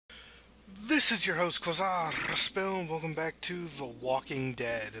This is your host, Quasar Raspel. Welcome back to The Walking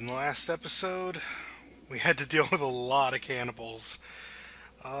Dead. In the last episode, we had to deal with a lot of cannibals.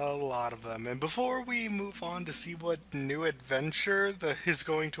 A lot of them. And before we move on to see what new adventure that is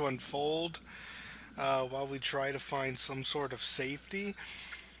going to unfold, while we try to find some sort of safety,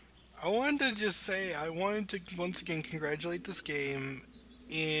 I wanted to just say I wanted to once again congratulate this game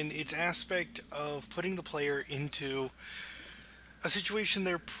in its aspect of putting the player into a situation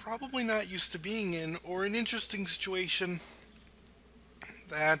they're probably not used to being in, or an interesting situation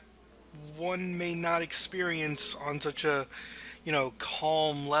that one may not experience on such a,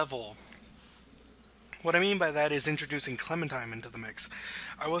 calm level. What I mean by that is introducing Clementine into the mix.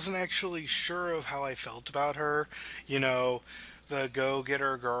 I wasn't actually sure of how I felt about her, the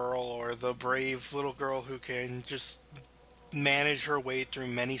go-getter girl or the brave little girl who can just manage her way through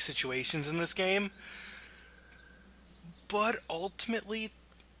many situations in this game. But ultimately,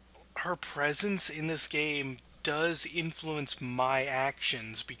 her presence in this game does influence my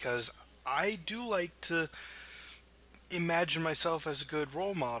actions because I do like to imagine myself as a good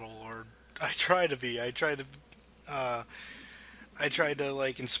role model, or I try to be. Uh, I try to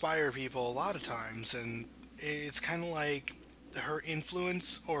like inspire people a lot of times, and it's kind of like her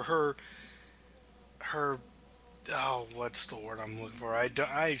influence or her. Oh, what's the word I'm looking for?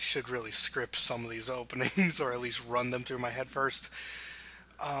 I should really script some of these openings, or at least run them through my head first.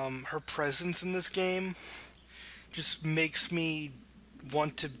 Her presence in this game just makes me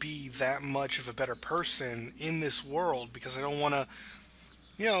want to be that much of a better person in this world because I don't want to,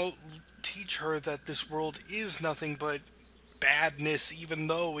 you know, teach her that this world is nothing but badness, even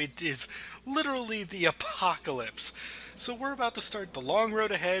though it is literally the apocalypse. So we're about to start the long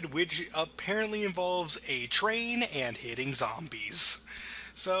road ahead, which apparently involves a train and hitting zombies.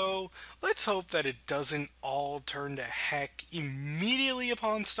 So let's hope that it doesn't all turn to heck immediately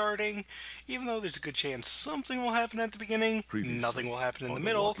upon starting, even though there's a good chance something will happen at the beginning, nothing Previously will happen in the on The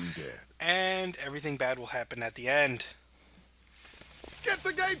middle, Walking Dead. and everything bad will happen at the end. Get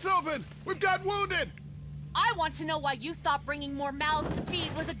the gates open! We've got wounded! I want to know why you thought bringing more mouths to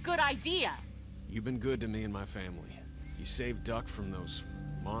feed was a good idea. You've been good to me and my family. You saved Duck from those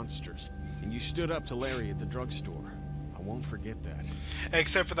monsters, and you stood up to Larry at the drugstore. I won't forget that.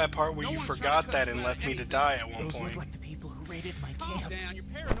 Except for that part where No you one's forgot trying to that cut and you left out me to anything. die at one Those point. look like the people who raided my Calm camp. down, you're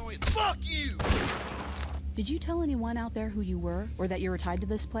paranoid. Fuck you! Did you tell anyone out there who you were, or that you were tied to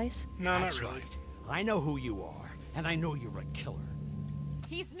this place? No, not That's really. right. I know who you are, and I know you're a killer.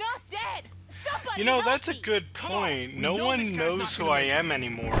 He's not dead. Somebody You know, help that's a me. good point. No know one this guy's knows not who gonna I make am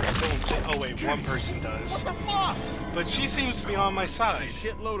anymore. I don't oh wait, one person does. What the fuck? But she seems to be on my side.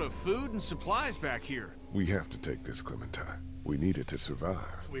 Shitload of food and supplies back here. We have to take this, Clementine. We need it to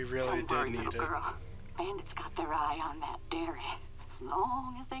survive. We really Don't did worry, need little it. girl. Bandits got their eye on that dairy. As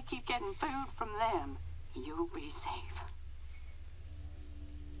long as they keep getting food from them, you'll be safe.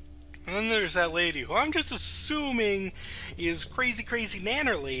 And then there's that lady who I'm just assuming is crazy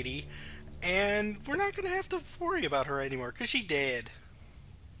nanner lady, and we're not gonna have to worry about her anymore because she dead.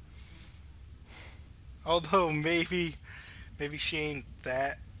 Although maybe she ain't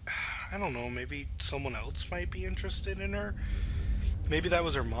that. I don't know. Maybe someone else might be interested in her. Maybe that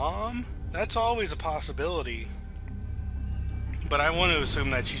was her mom. That's always a possibility. But I want to assume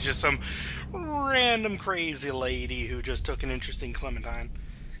that she's just some random crazy lady who just took an interest in Clementine.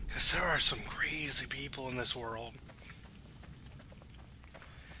 Because there are some crazy people in this world.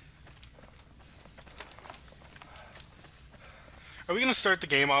 Are we going to start the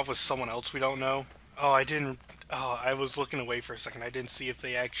game off with someone else we don't know? Oh, I didn't... Oh, I was looking away for a second. I didn't see if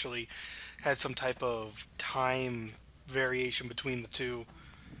they actually had some type of time variation between the two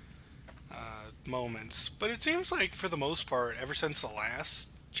moments. But it seems like, for the most part, ever since the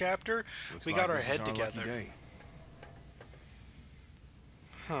last chapter, Looks we like got our this is head lucky together. day.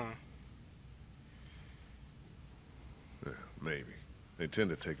 Huh. Yeah, maybe. They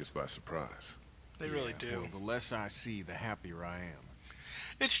tend to take us by surprise. They really Yeah, do. Well, the less I see, the happier I am.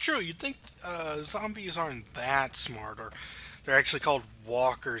 It's true. You'd think zombies aren't that smart, or they're actually called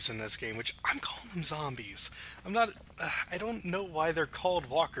walkers in this game, which I'm calling them zombies. I'm not. I don't know why they're called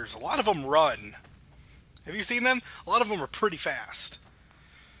walkers. A lot of them run. Have you seen them? A lot of them are pretty fast.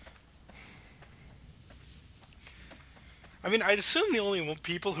 I mean, I'd assume the only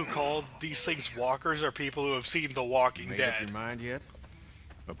people who call these things walkers are people who have seen The Walking Made up your Dead. mind yet?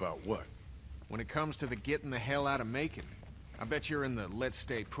 About what? When it comes to the getting the hell out of Macon, I bet you're in the let's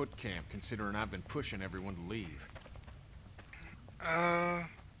stay put camp, considering I've been pushing everyone to leave.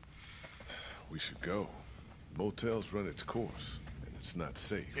 We should go. Motel's run its course, and it's not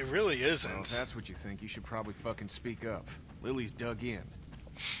safe. It really Well, isn't. if that's what you think, you should probably fucking speak up. Lily's dug in.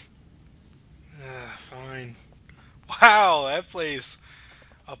 Fine. Wow, that place.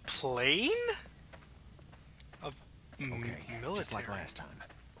 A plane? Okay, Military. just like last time.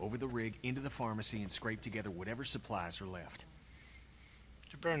 Over the rig, into the pharmacy, and scrape together whatever supplies are left.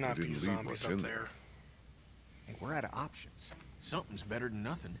 There better not We be didn't leave zombies much up in there. Hey, we're out of options. Something's better than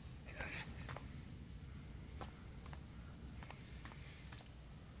nothing.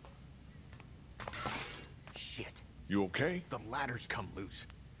 Shit. You okay? The ladder's come loose.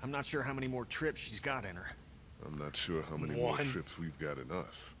 I'm not sure how many more trips she's got in her. I'm not sure how many more One. trips we've got in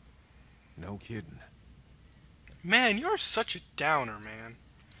us. No kidding. Man, you're such a downer, man.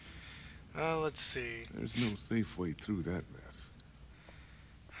 Let's see. There's no safe way through that mess.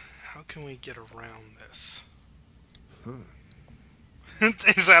 How can we get around this?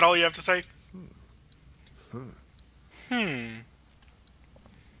 Is that all you have to say? I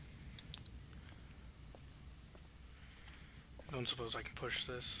don't suppose I can push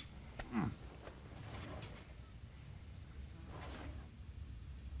this.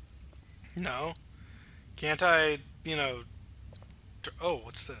 No. Can't I, you know... Oh,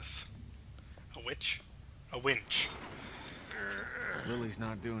 what's this? A witch? A winch. Lily's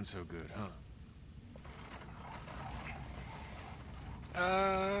not doing so good, huh?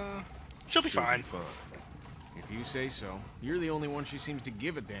 She'll be She'll fine. be fine. If you say so. You're the only one she seems to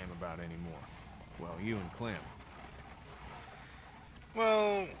give a damn about anymore. Well, you and Clem.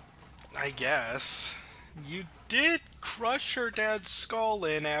 Well, I guess. You did crush her dad's skull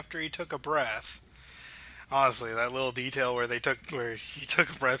in after he took a breath. Honestly, that little detail where he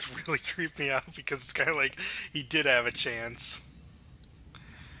took a breath really creeped me out because it's kind of like he did have a chance.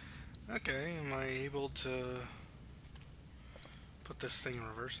 Okay, am I able to put this thing in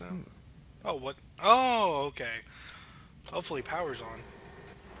reverse now? Oh, what? Oh, okay. Hopefully power's on.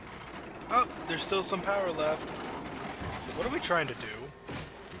 Oh, there's still some power left. What are we trying to do?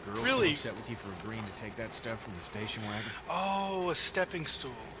 The girl Really? upset with you for agreeing to take that stuff from the station wagon? Oh, a stepping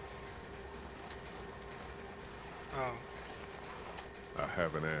stool. Oh. I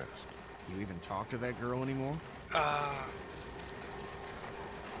haven't asked. You even talk to that girl anymore?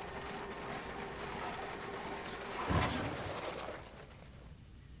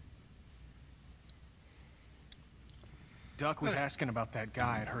 Duck was asking about that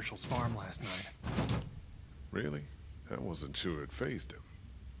guy at Herschel's farm last night. Really? I wasn't sure it fazed him.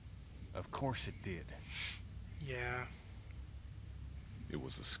 Of course it did. Yeah. It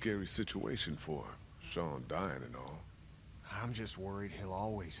was a scary situation for him. Sean dying and all. I'm just worried he'll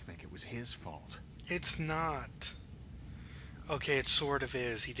always think it was his fault. It's not. Okay, it sort of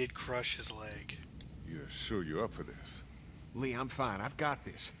is. He did crush his leg. You're sure you're up for this? Lee, I'm fine. I've got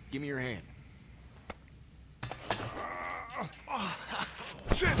this. Give me your hand.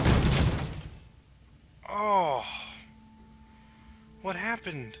 Shit! Oh. What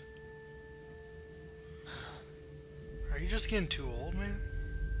happened? Are you just getting too old, man?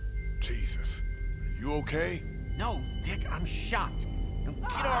 Jesus. Are you okay? No, Dick, I'm shot. Now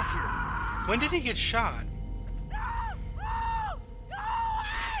get off here. When did he get shot?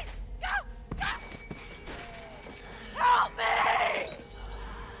 Help me!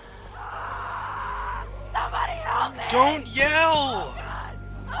 Somebody help me! Don't yell!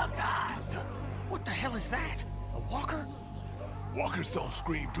 What the hell is that? A walker? Walkers don't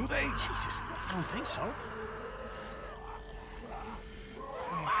scream, do they? Jesus, I don't think so.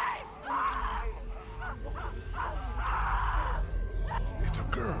 It's a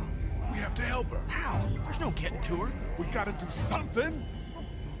girl. We have to help her. How? There's no getting to her. We gotta do something.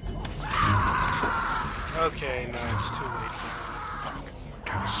 Okay, no, it's too late for me. Fuck.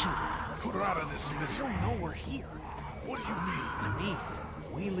 Gotta shoot her. Put her out of this You misery. don't know we're here. What do you mean? I mean,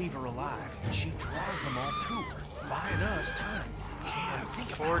 we leave her alive, and she draws them all to her, buying us time. Think about it.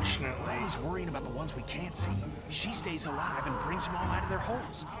 Unfortunately. We're always worrying about the ones we can't see. She stays alive and brings them all out of their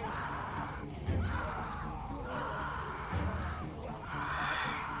holes.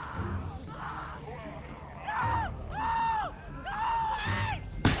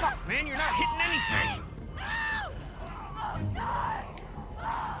 Fuck, man, you're not hitting anything.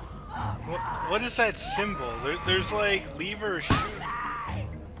 What is that symbol? There's like lever or shoot.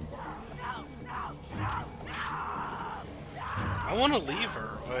 I want to leave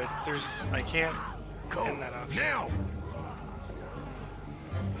her, but I can't end that option. Now!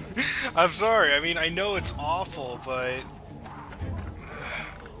 I'm sorry. I mean, I know it's awful, but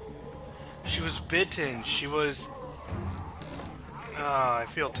she was bitten. She was. I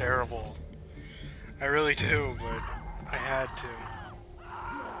feel terrible. I really do, but I had to.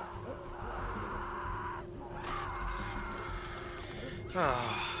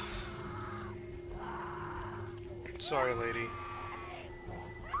 Sorry, lady.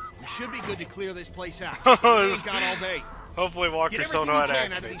 We should be good to clear this place out. Oh, We ain't got all day. Hopefully Get walkers everything don't know how you to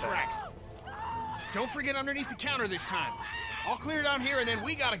can out of activate these that. racks. Don't forget underneath the counter this time. I'll clear down here and then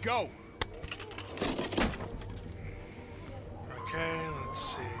we gotta go. Okay,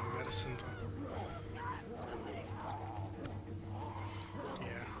 let's see. Medicine. Yeah.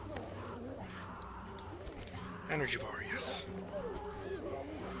 Energy bar, yes.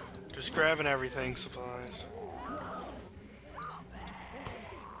 Just grabbing everything, supplies.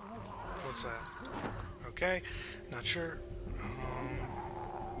 What's that? Okay, not sure.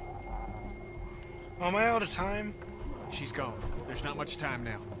 Am I out of time? She's gone. There's not much time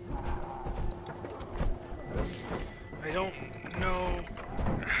now. I don't know.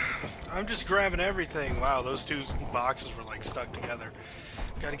 I'm just grabbing everything. Wow, those two boxes were like stuck together.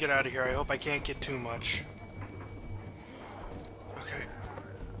 Gotta get out of here. I hope I can't get too much. Okay.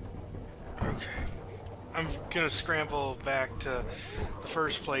 Okay. I'm gonna scramble back to the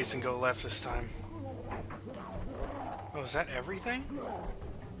first place and go left this time. Oh, is that everything?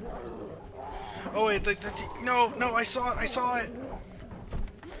 Oh wait, no, I saw it.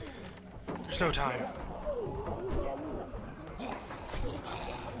 There's no time.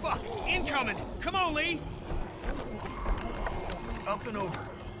 Fuck! Incoming! Come on, Lee! Up and over.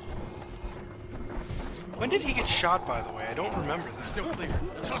 When did he get shot, by the way? I don't remember that. Still clear.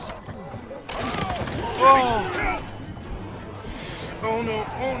 Let's hustle. Oh! Oh no,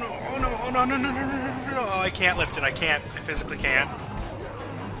 oh no, oh no, oh no, no, no, no, no, no, no, oh, I can't lift it, I can't. I physically can't.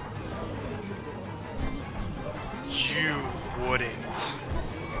 You wouldn't.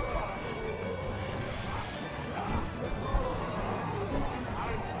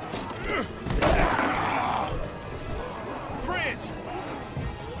 Fridge!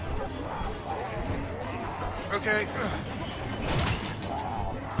 Okay.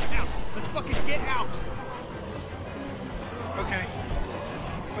 Out! Let's fucking get out! Okay.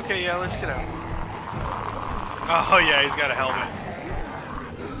 Okay, yeah, let's get out. Oh yeah, he's got a helmet.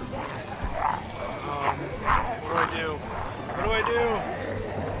 What do I do? What do I do?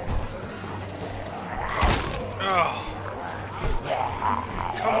 Oh.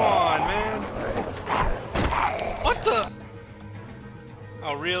 Come on, man. What the?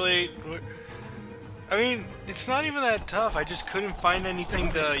 Oh, really? I mean, it's not even that tough. I just couldn't find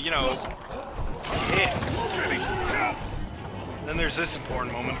anything to, you know, hit. Then there's this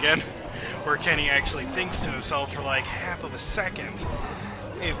important moment again, where Kenny actually thinks to himself for like half of a second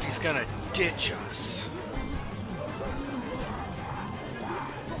if he's gonna ditch us.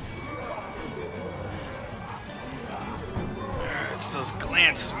 It's those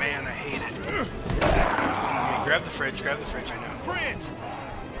glances, man. I hate it. Okay, grab the fridge, I know. Fridge!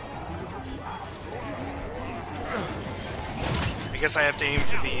 I guess I have to aim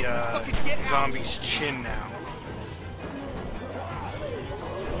for the zombie's chin now.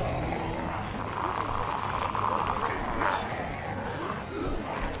 Okay, let's see.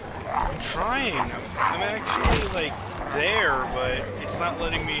 I'm trying. I'm actually, like, there, but it's not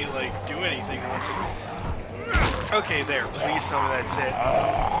letting me, like, do anything once it... Okay, there. Please tell me that's it.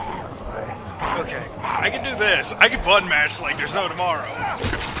 Okay. I can do this. I can button mash like there's no tomorrow.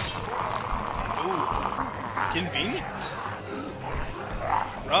 Ooh. Convenient.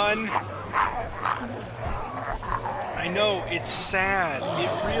 Run. I know, it's sad. It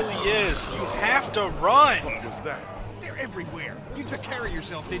really is. You have to run. What was that? They're everywhere. You took care of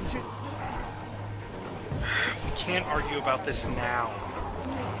yourself, didn't you? We can't argue about this now.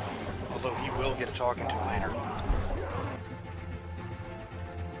 Although he will get a talking to later.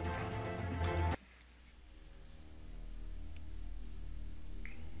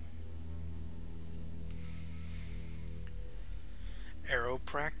 Arrow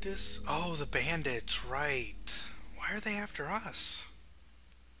practice? Oh, the bandits, right. Why are they after us?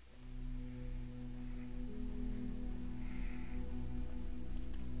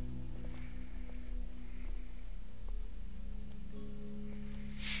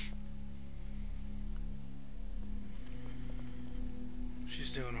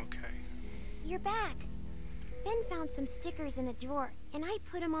 She's doing okay. You're back. Ben found some stickers in a drawer, and I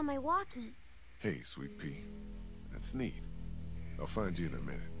put them on my walkie. Hey, Sweet Pea. That's neat. I'll find you in a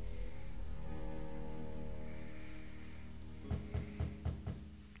minute.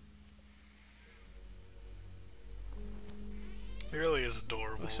 He really is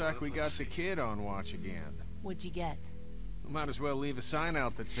adorable. Looks like we got the kid on watch again. What'd you get? We might as well leave a sign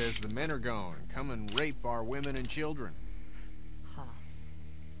out that says the men are gone. Come and rape our women and children. Huh.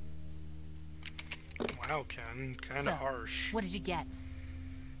 Wow, Ken. Kind of harsh. What did you get?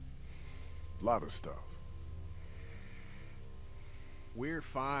 Lot of stuff. We're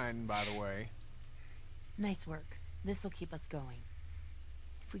fine, by the way. Nice work. This'll keep us going.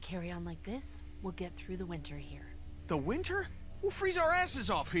 If we carry on like this, we'll get through the winter here. The winter? We'll freeze our asses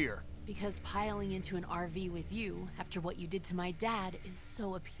off here. Because piling into an RV with you, after what you did to my dad, is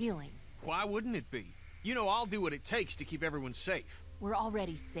so appealing. Why wouldn't it be? You know I'll do what it takes to keep everyone safe. We're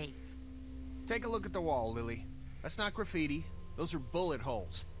already safe. Take a look at the wall, Lily. That's not graffiti. Those are bullet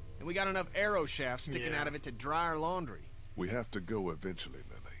holes. And we got enough arrow shafts sticking out of it to dry our laundry. We have to go eventually,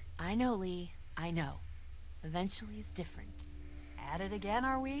 Lily. I know, Lee. I know. Eventually is different. At it again,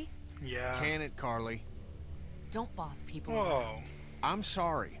 are we? Yeah. Can it, Carly? Don't boss people Whoa. around. I'm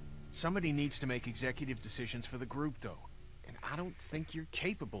sorry. Somebody needs to make executive decisions for the group, though. And I don't think you're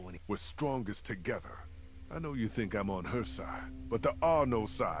capable anymore. We're strongest together. I know you think I'm on her side, but there are no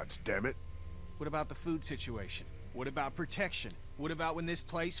sides, damn it. What about the food situation? What about protection? What about when this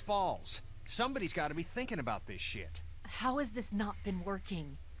place falls? Somebody's got to be thinking about this shit. How has this not been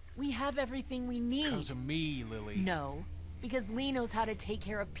working? We have everything we need. Because of me, Lily. No, because Lee knows how to take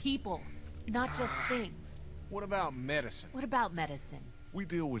care of people, not just things. What about medicine? What about medicine? We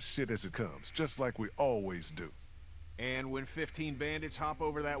deal with shit as it comes, just like we always do. And when 15 bandits hop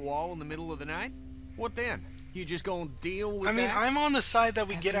over that wall in the middle of the night? What then? You just gonna deal with I mean, that? I'm on the side that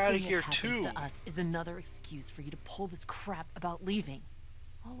we get out of Everything here that happens too. to us is another excuse for you to pull this crap about leaving.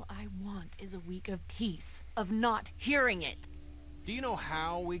 All I want is a week of peace, of not hearing it. Do you know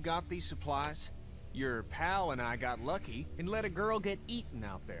how we got these supplies? Your pal and I got lucky and let a girl get eaten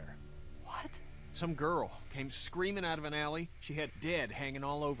out there. What? Some girl came screaming out of an alley. She had dead hanging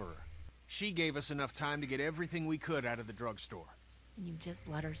all over her. She gave us enough time to get everything we could out of the drugstore. And you just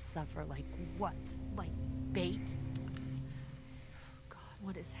let her suffer like what? Like bait? God,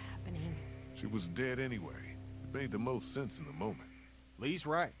 what is happening? She was dead anyway. It made the most sense in the moment. Lee's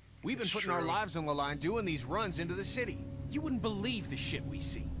right. We've been It's putting our true. lives on the line doing these runs into the city. You wouldn't believe the shit we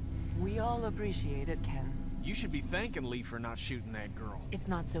see. We all appreciate it, Ken. You should be thanking Lee for not shooting that girl. It's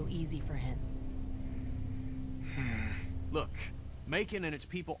not so easy for him. Look, Macon and its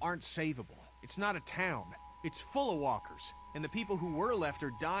people aren't savable. It's not a town. It's full of walkers. And the people who were left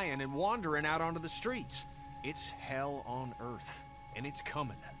are dying and wandering out onto the streets. It's hell on earth. And it's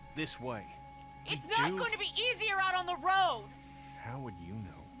coming. This way. It's not going to be easier out on the road! How would you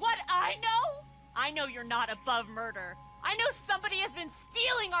know? What I know? I know you're not above murder. I know somebody has been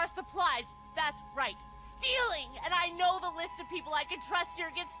stealing our supplies. That's right, stealing! And I know the list of people I can trust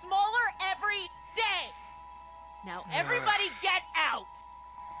here gets smaller every day. Now everybody get out!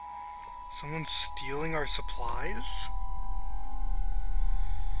 Someone's stealing our supplies?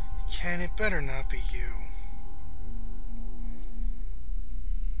 Ken, it better not be you.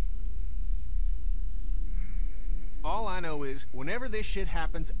 All I know is, whenever this shit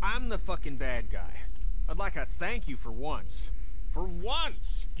happens, I'm the fucking bad guy. I'd like a thank you for once. For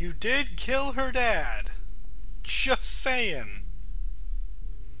once! You did kill her dad. Just saying.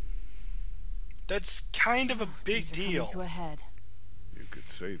 That's kind of a big Things are coming deal. to a head. You could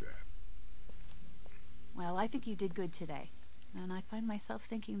say that. Well, I think you did good today. And I find myself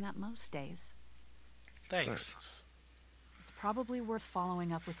thinking that most days. Thanks. It's probably worth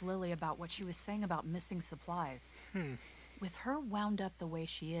following up with Lily about what she was saying about missing supplies. With her wound up the way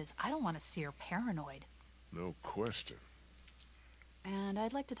she is, I don't want to see her paranoid. No question. And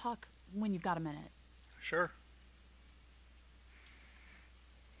I'd like to talk when you've got a minute. Sure.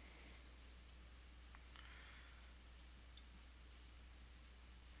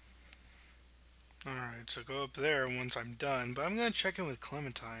 Alright, so go up there once I'm done, but I'm gonna check in with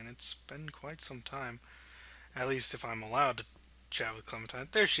Clementine. It's been quite some time. At least if I'm allowed to chat with Clementine.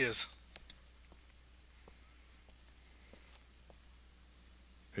 There she is.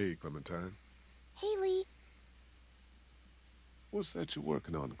 Hey, Clementine. Hey, Lee. What's that you're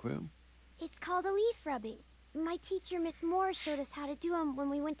working on, Clem? It's called a leaf rubbing. My teacher, Miss Moore, showed us how to do them when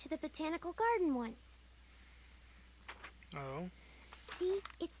we went to the botanical garden once. Oh. See,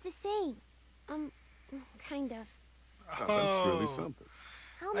 it's the same. Kind of. That's really something.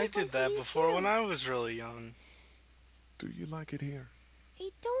 How I much did fun for that you, before too. when I was really young. Do you like it here? I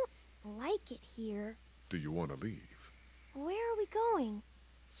don't like it here. Do you want to leave? Where are we going?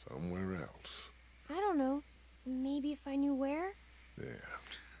 Somewhere else. I don't know. Maybe if I knew where? Yeah,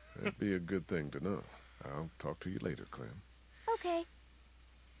 that'd be a good thing to know. I'll talk to you later, Clem. Okay.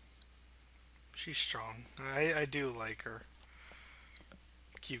 She's strong. I do like her.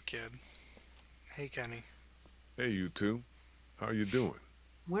 Cute kid. Hey, Kenny. Hey, you two. How you doing?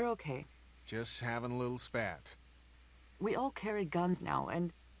 We're okay. Just having a little spat. We all carry guns now,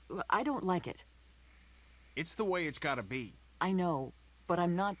 and I don't like it. It's the way it's gotta be. I know, but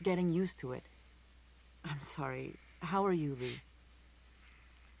I'm not getting used to it. I'm sorry. How are you, Lee?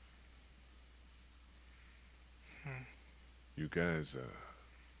 You guys,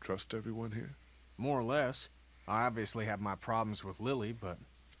 trust everyone here? More or less. I obviously have my problems with Lily, but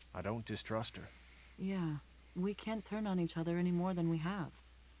I don't distrust her. Yeah, we can't turn on each other any more than we have.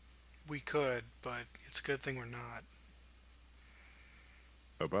 We could, but it's a good thing we're not.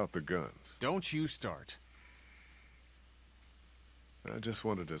 About the guns. Don't you start. I just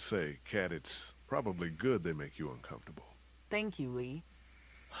wanted to say, Kat, it's probably good they make you uncomfortable. Thank you, Lee.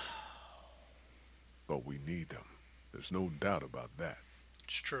 But we need them. There's no doubt about that.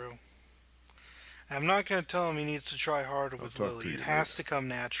 It's true. I'm not going to tell him he needs to try harder with talk to Lily. you It has later. to come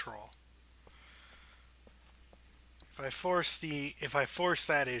natural. If I force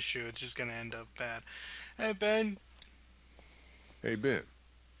that issue, it's just going to end up bad. Hey, Ben. Hey, Ben.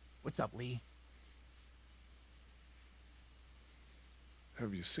 What's up, Lee?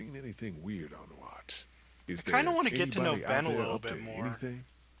 Have you seen anything weird on the watch? Is I kinda there wanna get to know anybody Ben out a there little up bit to more. Anything?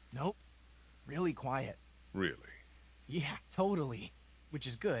 Nope. Really quiet. Really? Yeah, totally. Which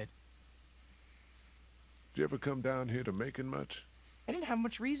is good. Did you ever come down here to Macon much? I didn't have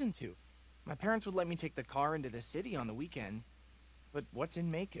much reason to. My parents would let me take the car into the city on the weekend. But what's in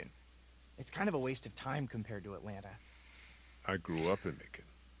Macon? It's kind of a waste of time compared to Atlanta. I grew up in Macon.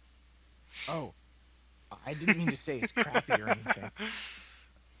 Oh, I didn't mean to say it's crappy or anything.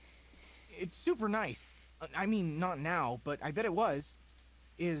 It's super nice. I mean, not now, but I bet it was.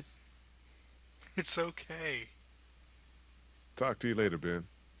 Is. It's okay. Talk to you later, Ben.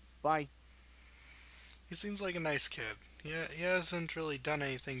 Bye. He seems like a nice kid. Yeah, he hasn't really done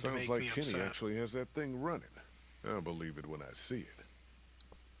anything to Sounds make like me Kenny upset. actually has that thing running. I'll believe it when I see it.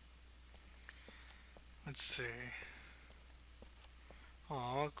 Let's see.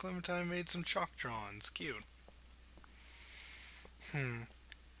 Aw, Clementine made some chalk drawings. Cute.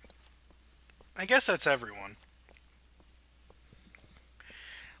 I guess that's everyone.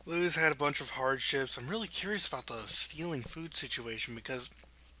 Lou's had a bunch of hardships. I'm really curious about the stealing food situation because,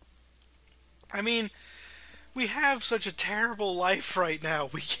 I mean, we have such a terrible life right now.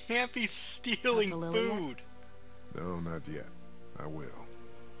 We can't be stealing Talk to Lily yet? food. No, not yet. I will.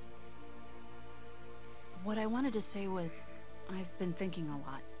 What I wanted to say was, I've been thinking a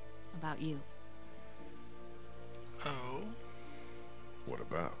lot about you. Oh? What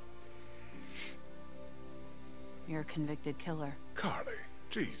about? You're a convicted killer. Carly,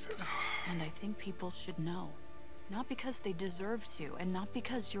 Jesus. And I think people should know. Not because they deserve to, and not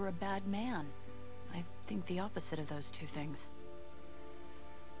because you're a bad man. I think the opposite of those two things.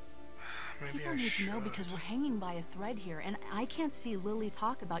 Maybe People I need should. to know because we're hanging by a thread here, and I can't see Lily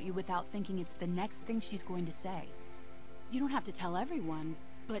talk about you without thinking it's the next thing she's going to say. You don't have to tell everyone,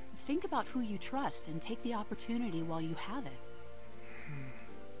 but think about who you trust and take the opportunity while you have it.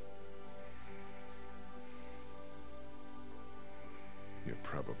 You're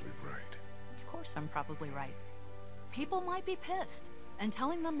probably right. Of course I'm probably right. People might be pissed, and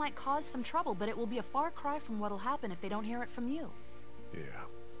telling them might cause some trouble, but it will be a far cry from what'll happen if they don't hear it from you. Yeah.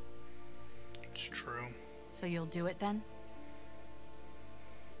 It's true. So you'll do it then?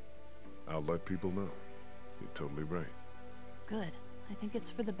 I'll let people know. You're totally right. Good. I think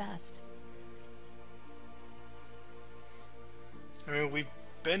it's for the best. I mean, we've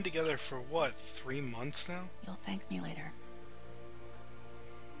been together for what, 3 months now? You'll thank me later.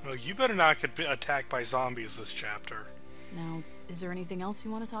 Oh, you better not get attacked by zombies this chapter. Now, is there anything else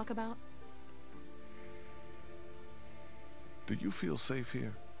you want to talk about? Do you feel safe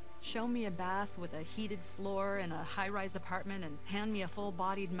here? Show me a bath with a heated floor in a high-rise apartment and hand me a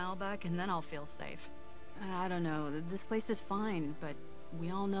full-bodied Malbec and then I'll feel safe. I don't know, this place is fine, but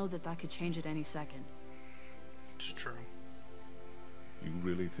we all know that could change at any second. It's true. You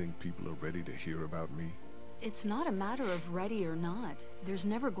really think people are ready to hear about me? It's not a matter of ready or not. There's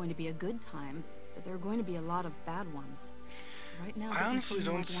never going to be a good time, but there are going to be a lot of bad ones. Right now, it I doesn't honestly seem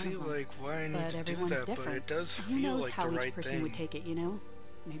don't like see one of them. like why I need But to do everyone's that, but different. it does Who feel knows like how the each right person thing. would take it, you know?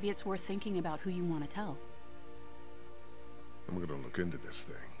 Maybe it's worth thinking about who you want to tell. I'm gonna look into this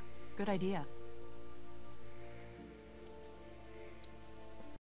thing. Good idea.